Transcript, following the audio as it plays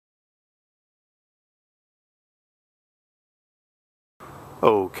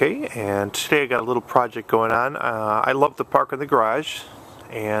Okay, and today I got a little project going on. I love to park in the garage,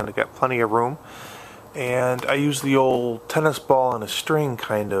 and I got plenty of room. And I use the old tennis ball and a string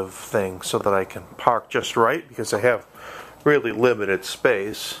kind of thing so that I can park just right, because I have really limited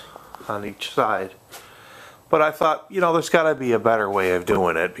space on each side. But I thought, you know, there's got to be a better way of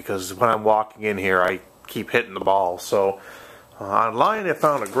doing it, because when I'm walking in here I keep hitting the ball. So online I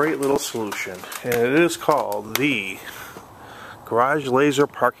found a great little solution, and it is called the Garage Laser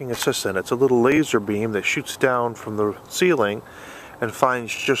Parking Assistant. It's a little laser beam that shoots down from the ceiling and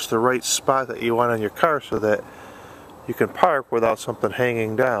finds just the right spot that you want on your car so that you can park without something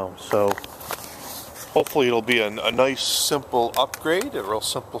hanging down. So hopefully it'll be a nice simple upgrade, a real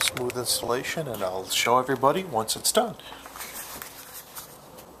simple smooth installation, and I'll show everybody once it's done.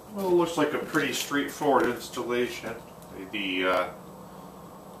 Well, it looks like a pretty straightforward installation. The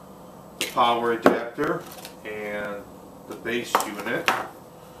power adapter and the base unit,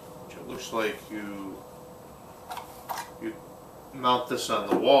 which it looks like you mount this on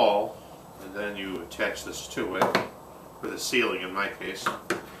the wall and then you attach this to it, for the ceiling in my case,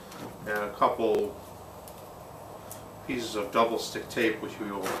 and a couple pieces of double stick tape which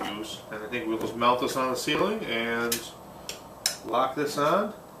we will use, and I think we'll just mount this on the ceiling and lock this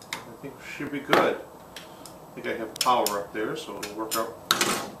on. I think we should be good. I think I have power up there, so it'll work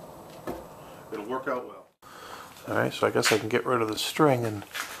out well. Alright, so I guess I can get rid of the string, and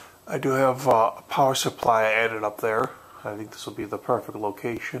I do have a power supply I added up there. I think this will be the perfect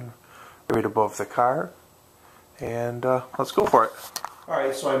location right above the car, and let's go for it.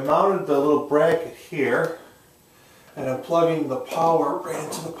 Alright, so I mounted the little bracket here, and I'm plugging the power right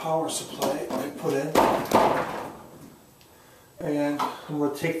into the power supply I put in, and I'm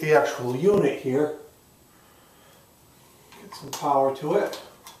going to take the actual unit here, get some power to it.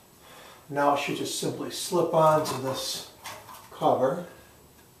 Now it should just simply slip onto this cover,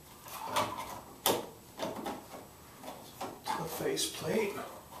 to the faceplate.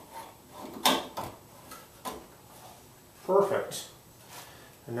 Perfect.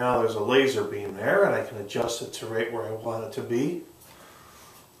 And now there's a laser beam there, and I can adjust it to right where I want it to be.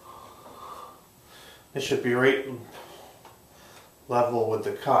 It should be right level with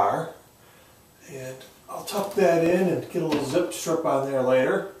the car. And I'll tuck that in and get a little zip strip on there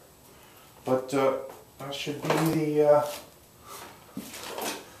later. But that should be the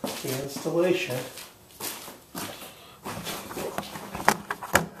installation.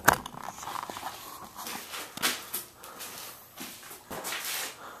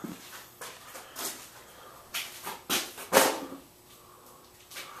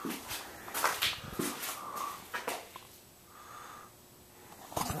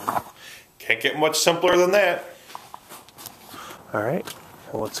 Can't get much simpler than that. Alright.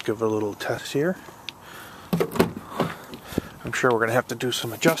 Well, let's give it a little test here. I'm sure we're going to have to do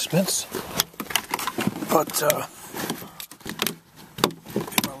some adjustments, but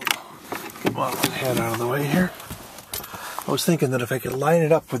get my head out of the way here. I was thinking that if I could line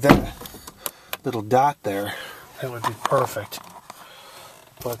it up with that little dot there, that would be perfect.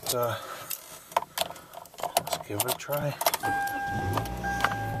 But let's give it a try.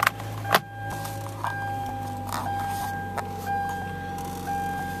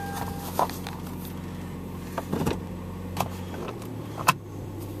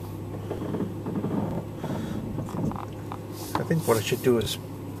 I think what I should do is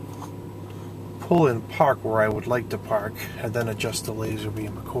pull in park where I would like to park, and then adjust the laser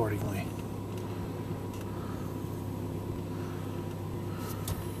beam accordingly.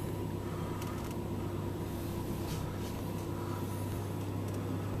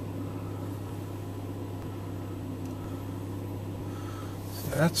 So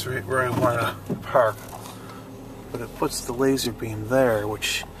that's right where I want to park, but it puts the laser beam there,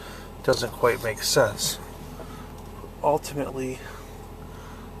 which doesn't quite make sense. Ultimately,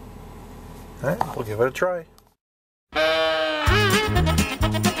 alright, we'll give it a try.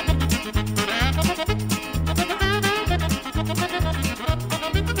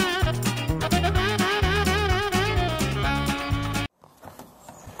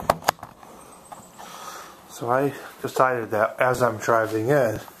 So I decided that as I'm driving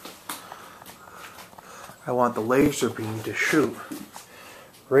in, I want the laser beam to shoot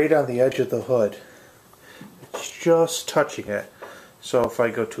right on the edge of the hood. Just touching it, so if I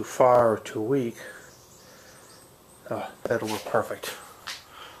go too far or too weak, that'll look perfect.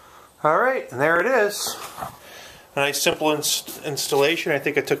 Alright, and there it is. A nice simple installation. I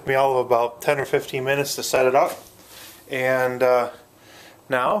think it took me all of about 10 or 15 minutes to set it up, and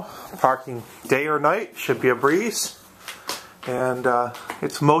now parking day or night should be a breeze. And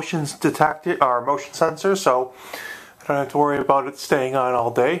it's motion detected, or motion sensor, so I don't have to worry about it staying on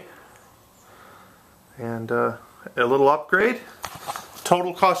all day. And a little upgrade.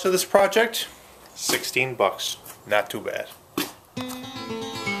 Total cost of this project, $16. Not too bad.